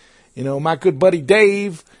guys. You know, my good buddy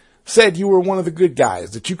Dave said you were one of the good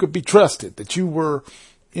guys, that you could be trusted, that you were,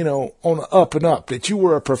 you know, on the up and up, that you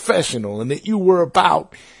were a professional, and that you were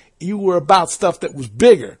about stuff that was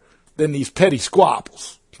bigger than these petty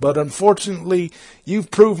squabbles. But unfortunately, you've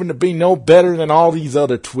proven to be no better than all these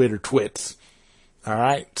other Twitter twits. All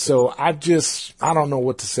right. So I don't know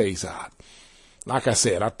what to say, Zod. Like I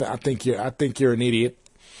said, I think you're an idiot.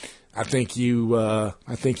 I think you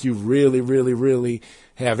really, really, really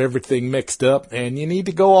have everything mixed up, and you need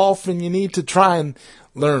to go off and you need to try and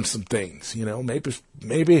learn some things. You know,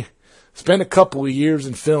 maybe spend a couple of years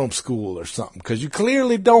in film school or something, because you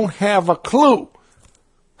clearly don't have a clue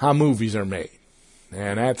how movies are made.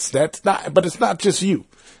 And that's not, but it's not just you.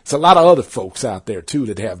 It's a lot of other folks out there too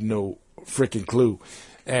that have no freaking clue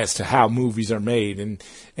as to how movies are made. And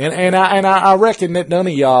I reckon that none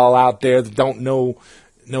of y'all out there that don't know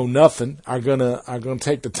nothing are gonna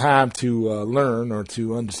take the time to learn or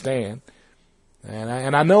to understand.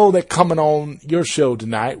 And I know that coming on your show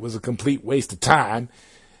tonight was a complete waste of time,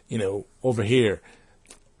 you know, over here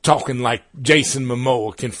talking like Jason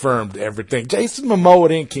Momoa confirmed everything. Jason Momoa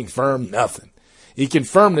didn't confirm nothing. He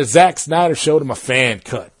confirmed that Zack Snyder showed him a fan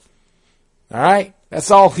cut. All right?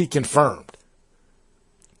 That's all he confirmed.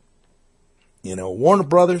 You know, Warner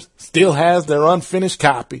Brothers still has their unfinished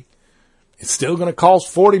copy. It's still going to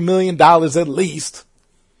cost $40 million at least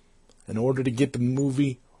in order to get the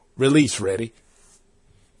movie release ready.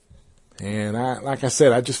 And like I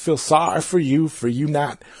said, I just feel sorry for you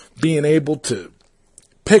not being able to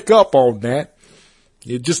pick up on that.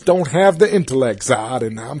 You just don't have the intellect, Zod,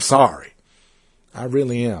 and I'm sorry. I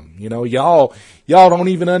really am. You know, y'all don't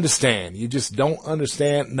even understand. You just don't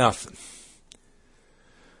understand nothing.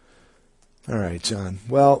 All right, John.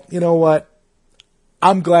 Well, you know what?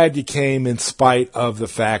 I'm glad you came in spite of the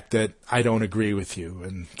fact that I don't agree with you.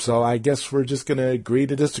 And so I guess we're just going to agree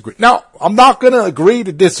to disagree. No, I'm not going to agree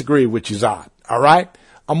to disagree with you, Zod. All right?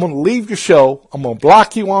 I'm going to leave your show. I'm going to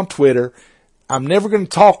block you on Twitter. I'm never going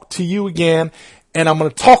to talk to you again. And I'm going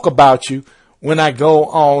to talk about you when I go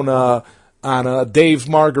on Dave's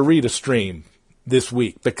Margarita stream this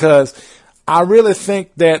week, because I really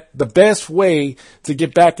think that the best way to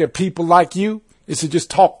get back at people like you is to just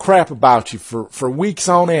talk crap about you for weeks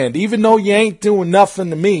on end. Even though you ain't doing nothing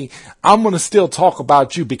to me, I'm going to still talk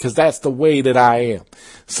about you because that's the way that I am.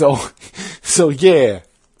 So yeah,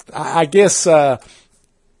 I guess I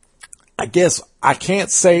can't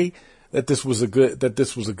say that this was a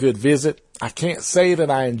good visit. I can't say that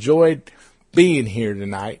I enjoyed being here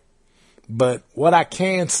tonight. But what I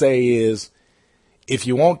can say is, if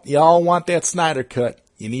y'all want that Snyder cut,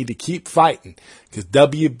 you need to keep fighting, because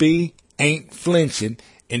WB ain't flinching,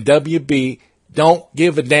 and WB don't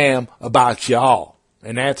give a damn about y'all.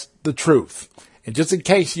 And that's the truth. And just in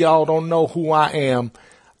case y'all don't know who I am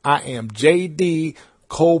J.D.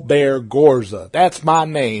 Colbert Gorza. That's my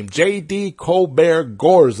name, J.D. Colbert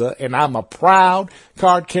Gorza, and I'm a proud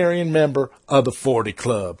card-carrying member of the 40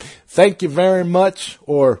 Club. Thank you very much,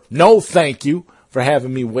 or no thank you, for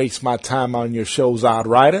having me waste my time on your show, Zod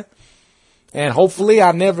Rider. And hopefully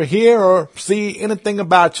I never hear or see anything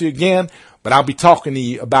about you again, but I'll be talking to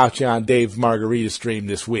you about you on Dave's Margarita stream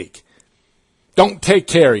this week. Don't take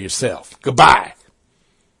care of yourself. Goodbye.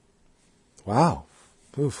 Wow.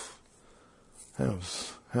 Oof. That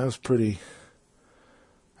was pretty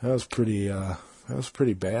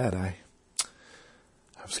bad. I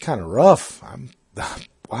was kind of rough.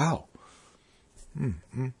 Wow.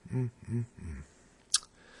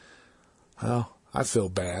 Well, I feel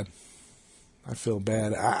bad. I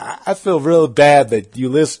feel real bad that you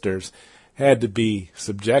listeners had to be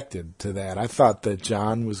subjected to that. I thought that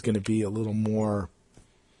John was going to be a little more,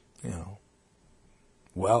 going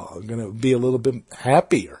to be a little bit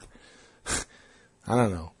happier. I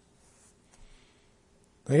don't know.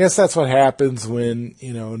 I guess that's what happens when,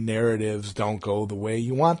 narratives don't go the way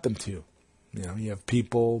you want them to. You have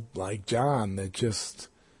people like John that just,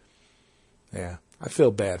 I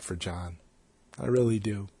feel bad for John. I really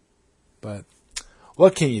do. But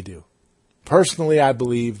what can you do? Personally, I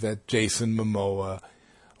believe that Jason Momoa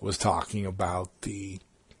was talking about the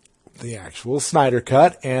actual Snyder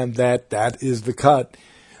cut, and that is the cut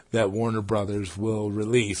that Warner Brothers will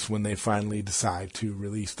release when they finally decide to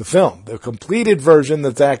release the film. The completed version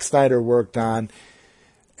that Zack Snyder worked on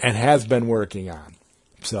and has been working on.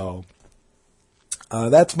 So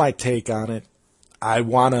That's my take on it. I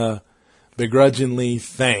want to begrudgingly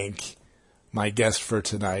thank my guest for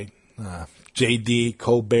tonight, J.D.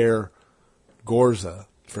 Colbert Gorza,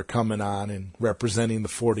 for coming on and representing the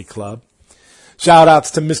 40 Club. Shout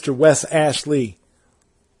outs to Mr. Wes Ashley,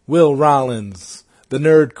 Will Rollins, the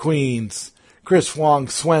Nerd Queens, Chris Wong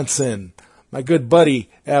Swenson, my good buddy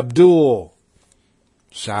Abdul.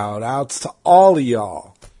 Shout outs to all of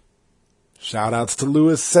y'all. Shout outs to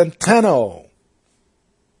Louis Centeno.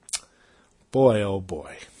 Boy, oh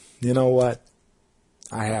boy. You know what?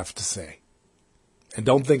 I have to say. And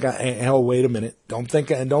don't think wait a minute. Don't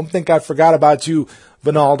think I forgot about you,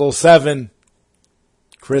 Vinaldo 7.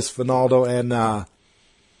 Chris Vinaldo and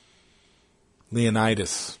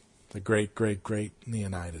Leonidas. The great, great, great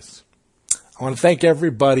Leonidas. I want to thank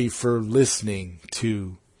everybody for listening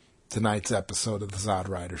to tonight's episode of the Zod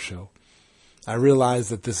Rider Show. I realize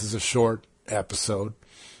that this is a short episode.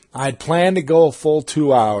 I'd planned to go a full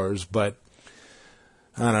 2 hours, but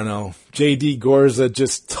I don't know. J.D. Gorza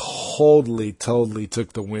just totally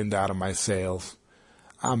took the wind out of my sails.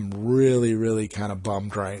 I'm really, really kind of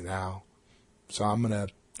bummed right now. So I'm going to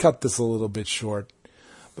cut this a little bit short.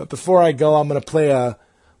 But before I go, I'm going to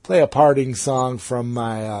play a parting song from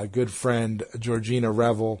my good friend Georgina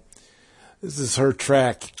Revel. This is her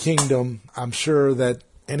track, Kingdom. I'm sure that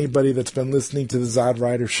anybody that's been listening to the Zod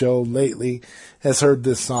Rider Show lately has heard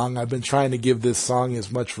this song. I've been trying to give this song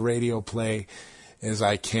as much radio play as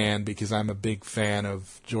I can because I'm a big fan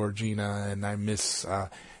of Georgina and I miss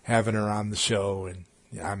having her on the show, and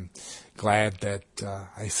I'm glad that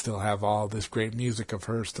I still have all this great music of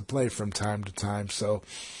hers to play from time to time. So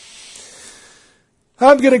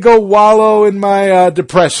I'm going to go wallow in my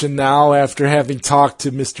depression now after having talked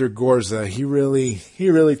to Mr. Gorza. He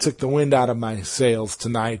really took the wind out of my sails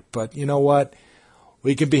tonight, but you know what?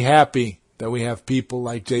 We can be happy that we have people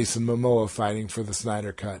like Jason Momoa fighting for the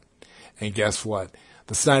Snyder Cut. And guess what?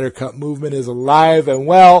 The Snyder Cut movement is alive and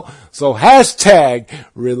well, so hashtag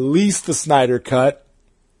release the Snyder Cut.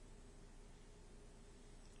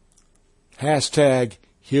 Hashtag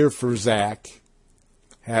here for Zach.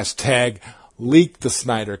 Hashtag leak the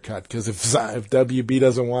Snyder Cut, because if WB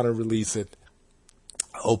doesn't want to release it,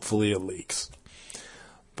 hopefully it leaks.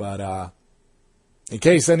 But in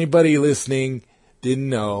case anybody listening didn't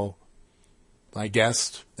know, my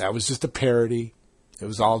guest, that was just a parody. It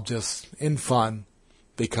was all just in fun,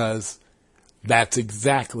 because that's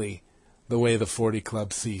exactly the way the 40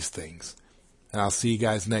 Club sees things. And I'll see you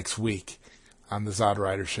guys next week on the Zod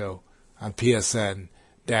Rider Show on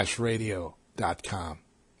PSN-radio.com.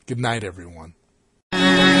 Good night, everyone.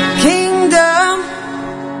 Kingdom,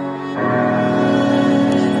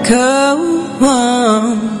 come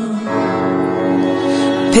on,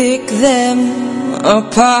 pick them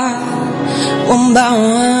apart one by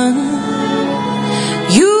one.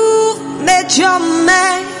 You met your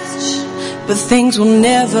match, but things will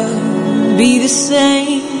never be the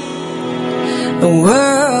same. The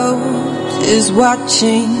world is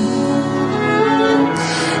watching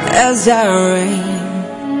as I reign.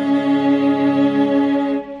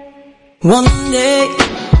 One day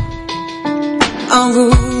I'll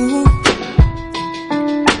rule.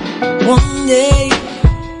 One day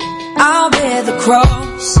I'll bear the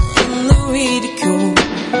cross and the ridicule.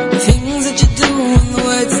 The things that you do and the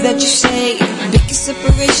words that you say, biggest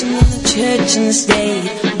separation in the church and the state.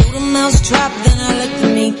 Build a mousetrap, then I let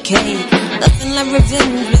them eat cake. Nothing like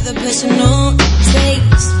revenge with a personal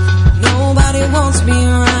taste. Nobody wants me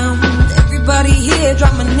around. Everybody here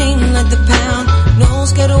drop my name like the pound. No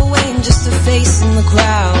scared away, I'm just a face in the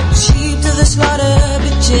crowd. Sheep to the slaughter,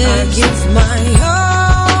 bitches. I give my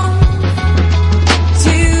all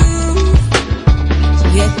to you,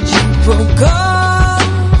 yet you broke all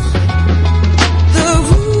the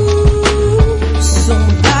rules. So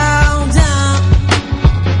bow down.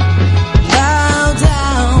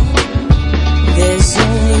 There's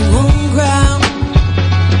only one ground,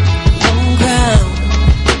 one ground,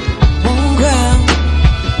 one ground.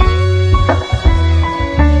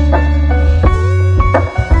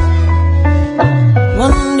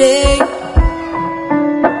 One day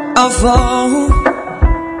I'll fall.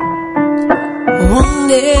 One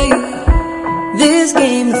day this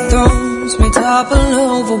Game of Thrones may topple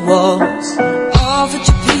over walls. Offered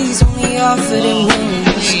your peace, only offered in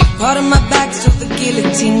wounds. Part of my back so the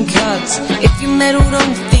guillotine cuts. If you meddled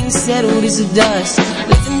on things settled as a dust.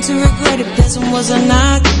 Living to regret it, peasant was I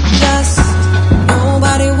not just.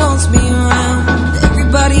 Nobody wants me around.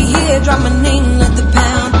 Everybody here drop my name like the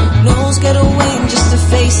pound. No scared away, I'm just a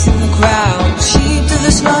face in the crowd. Sheep to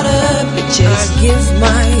the slaughter, bitches. I give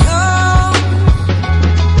my all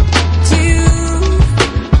to you,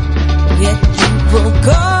 yet you broke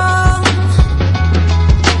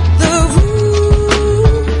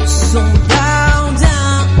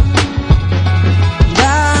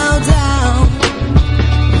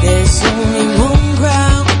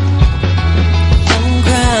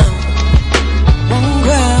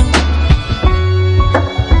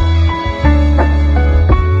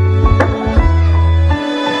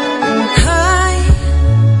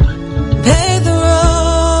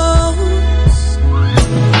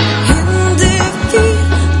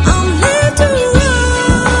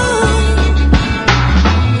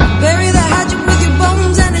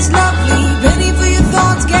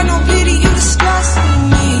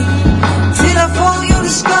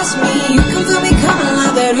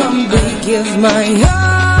my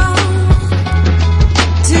all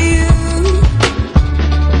to you,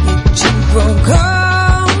 yet you broke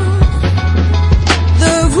all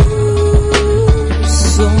the rules.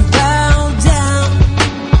 So bow down,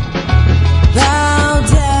 bow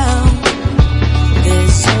down.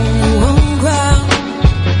 There's only one ground,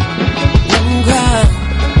 one ground.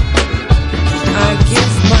 I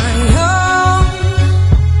give my all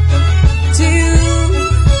to you,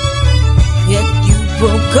 yet you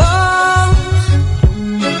broke all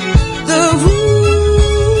the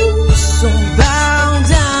rules. So bow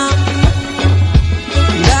down,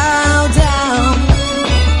 bow down.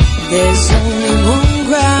 There's only one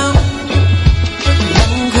ground,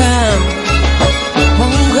 one ground,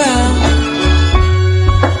 one ground.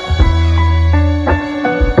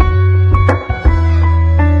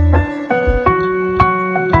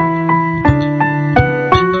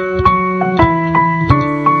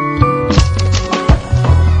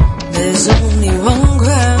 There's only one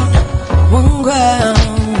ground, one ground.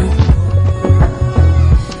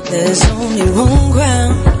 There's only one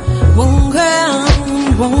ground, one ground,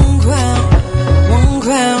 one ground, one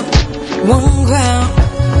ground, one ground,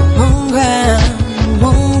 one ground,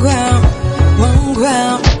 one ground, one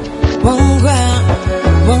ground, one ground.